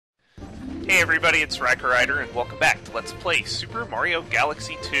Hey everybody, it's Riker Rider, and welcome back to Let's Play Super Mario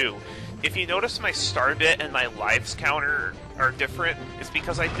Galaxy 2. If you notice my star bit and my lives counter are different, it's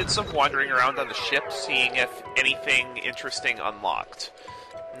because I did some wandering around on the ship, seeing if anything interesting unlocked.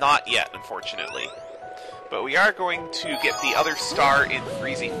 Not yet, unfortunately. But we are going to get the other star in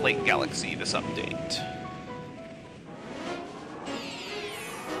Freezy Flake Galaxy this update.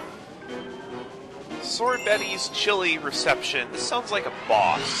 Sorbetti's chilly reception. This sounds like a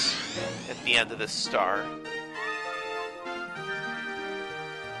boss at the end of this star.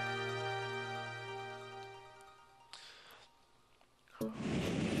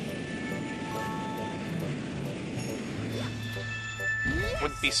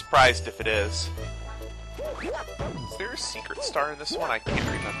 Wouldn't be surprised if it is. Is there a secret star in this one? I can't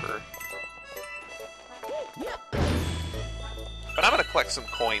remember. But I'm gonna collect some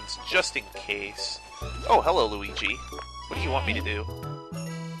coins just in case. Oh, hello, Luigi. What do you want me to do?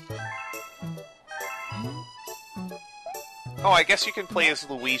 Oh, I guess you can play as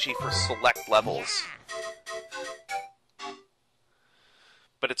Luigi for select levels.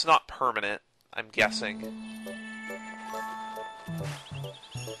 But it's not permanent, I'm guessing.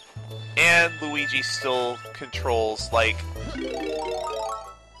 And Luigi still controls like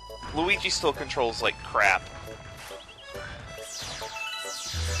crap.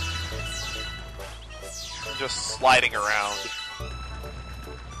 Just sliding around.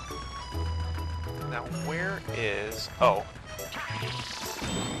 Now, where is... Oh.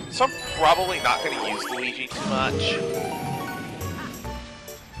 So I'm probably not going to use Luigi too much.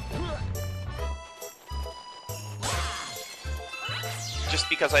 Just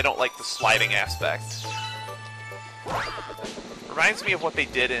because I don't like the sliding aspect. Reminds me of what they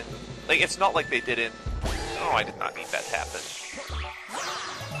did in... Like, it's not like they did in... Oh, I did not need that to happen.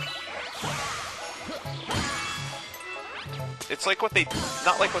 It's like what they...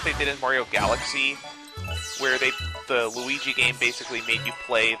 Not like what they did in Mario Galaxy, where the Luigi game basically made you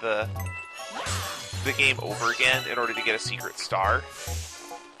play the game over again in order to get a secret star.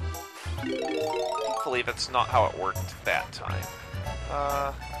 Thankfully, that's not how it worked that time.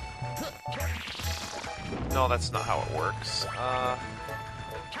 No, that's not how it works. I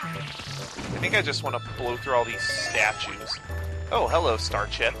think I just want to blow through all these statues. Oh, hello, Star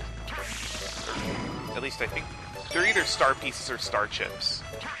Chip. Or, at least I think they're either star pieces or star chips.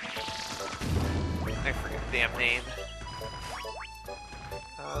 I forget the damn name.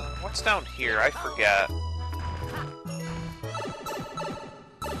 What's down here? I forget.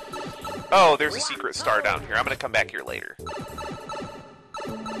 Oh, there's a secret star down here. I'm gonna come back here later.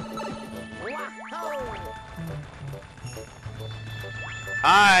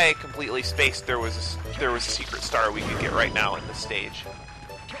 I completely spaced there was a secret star we could get right now in this stage.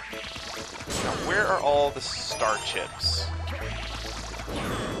 Now, where are all the star chips?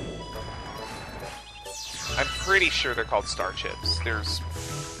 I'm pretty sure they're called star chips.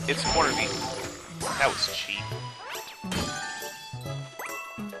 It's one of these. That was cheap.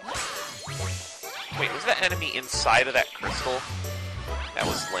 Wait, was that enemy inside of that crystal? That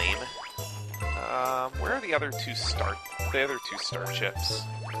was lame. Where are the other two star chips?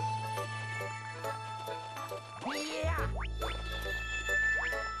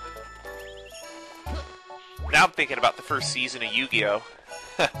 Now I'm thinking about the first season of Yu-Gi-Oh!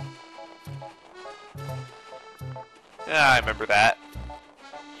 I remember that.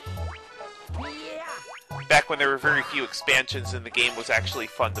 Back when there were very few expansions and the game was actually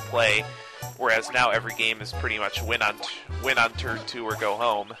fun to play, whereas now every game is pretty much win on turn 2 or go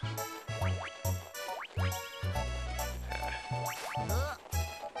home.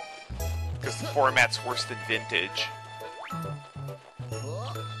 Because the format's worse than Vintage.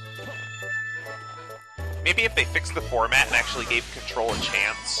 Maybe if they fixed the format and actually gave Control a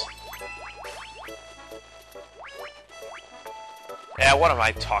chance. Yeah, what am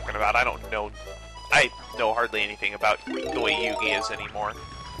I talking about? I don't know. I know hardly anything about the way Yugi is anymore.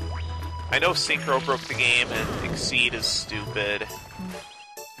 I know Synchro broke the game and Exceed is stupid.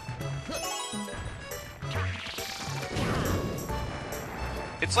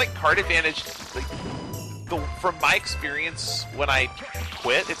 It's like card advantage, like, from my experience when I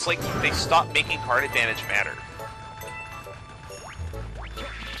quit, it's like they stopped making card advantage matter.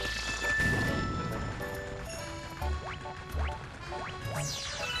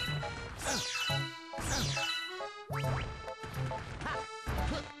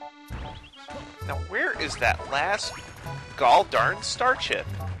 Now, where is that last gall darn star chip?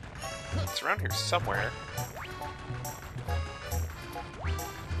 It's around here somewhere.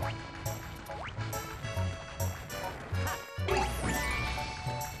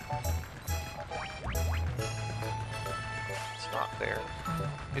 there.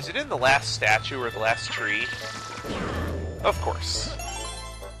 Is it in the last statue or the last tree? Of course.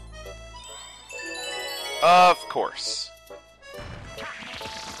 Of course.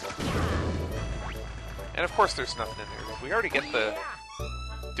 And of course there's nothing in there. Did we already get the...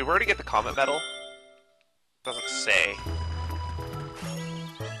 Did we already get the comet medal? Doesn't say.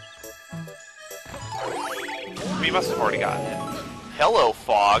 We must have already gotten it. Hello,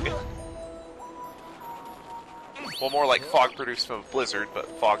 fog. Well, more like fog produced from a blizzard, but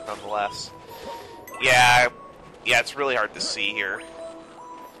fog nonetheless. Yeah, it's really hard to see here.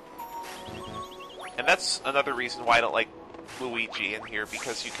 And that's another reason why I don't like Luigi in here,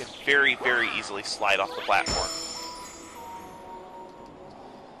 because you can very, very easily slide off the platform.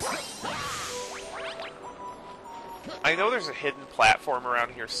 I know there's a hidden platform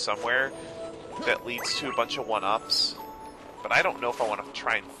around here somewhere that leads to a bunch of one-ups, but I don't know if I want to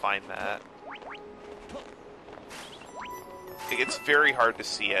try and find that. It's very hard to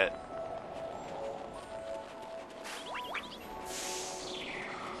see it.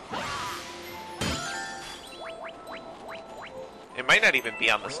 It might not even be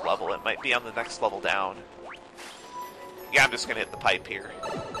on this level, it might be on the next level down. Yeah, I'm just gonna hit the pipe here.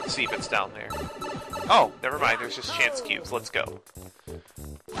 See if it's down there. Oh, never mind, there's just chance cubes. Let's go.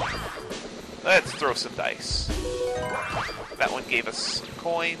 Let's throw some dice. That one gave us some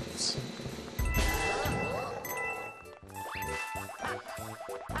coins.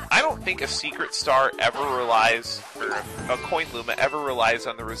 I don't think a secret star ever relies, or a coin luma ever relies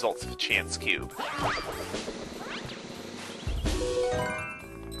on the results of a chance cube.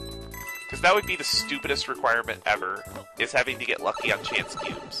 Because that would be the stupidest requirement ever, is having to get lucky on chance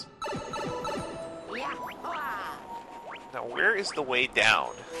cubes. Now, where is the way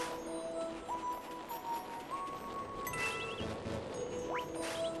down?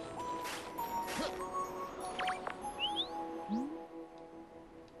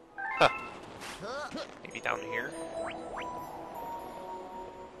 Huh. Maybe down here?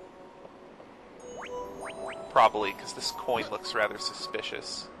 Probably, because this coin looks rather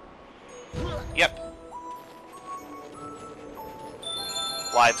suspicious. Yep.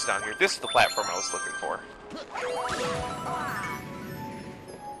 Lives down here. This is the platform I was looking for.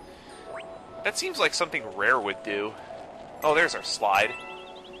 That seems like something Rare would do. Oh, there's our slide.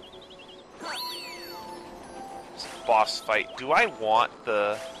 Boss fight. Do I want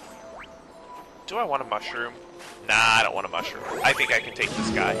a mushroom? Nah, I don't want a mushroom. I think I can take this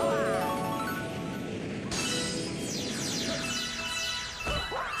guy.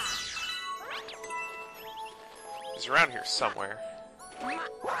 He's around here somewhere.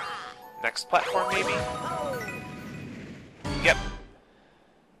 Next platform, maybe? Yep.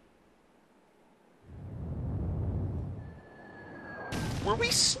 Were we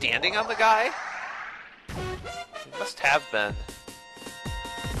standing on the guy? We must have been.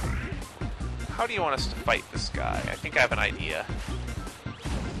 How do you want us to fight this guy? I think I have an idea.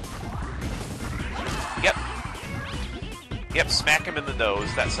 Yep. Yep, smack him in the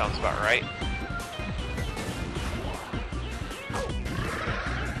nose. That sounds about right.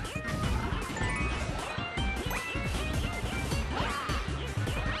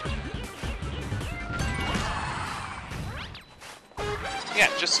 Yeah,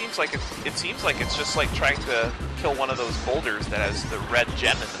 it just seems like it seems like it's just like trying to kill one of those boulders that has the red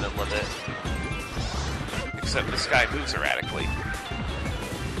gem in the middle of it. Except this guy moves erratically.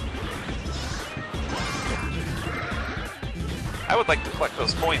 I would like to collect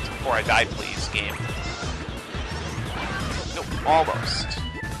those coins before I die, please, game. Nope, almost.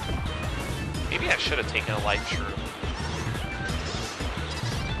 Maybe I should have taken a life shroom.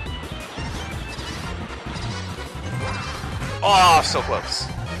 Oh, so close.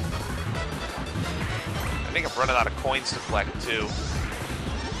 I think I'm running out of coins to collect, too.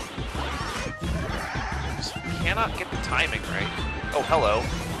 Just cannot get the timing right. Oh, hello.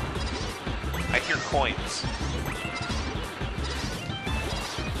 I hear coins.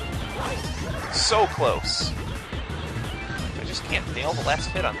 So close. I just can't nail the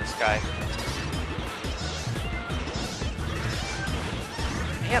last hit on this guy.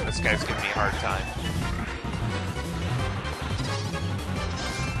 Man, this guy's giving me a hard time.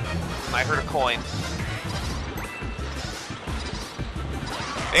 I heard a coin.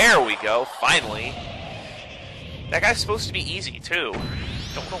 There we go, finally. That guy's supposed to be easy, too.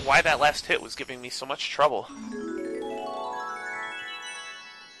 Don't know why that last hit was giving me so much trouble.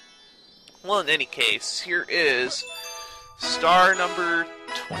 Well, in any case, here is star number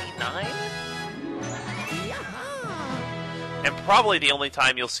 29? And probably the only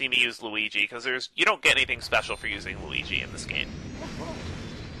time you'll see me use Luigi, because you don't get anything special for using Luigi in this game.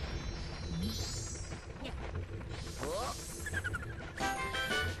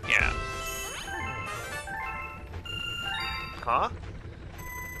 huh?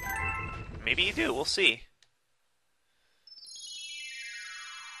 Maybe you do, we'll see.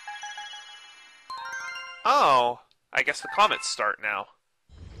 Oh, I guess the comets start now.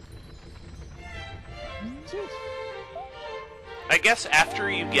 I guess after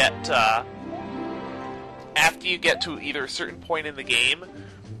you get to either a certain point in the game,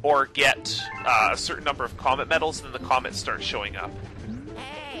 or get a certain number of comet medals, then the comets start showing up.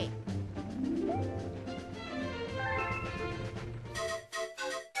 Hey.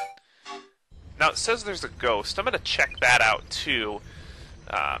 Now it says there's a ghost. I'm going to check that out too.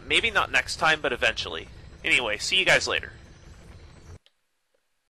 Maybe not next time, but eventually. Anyway, see you guys later.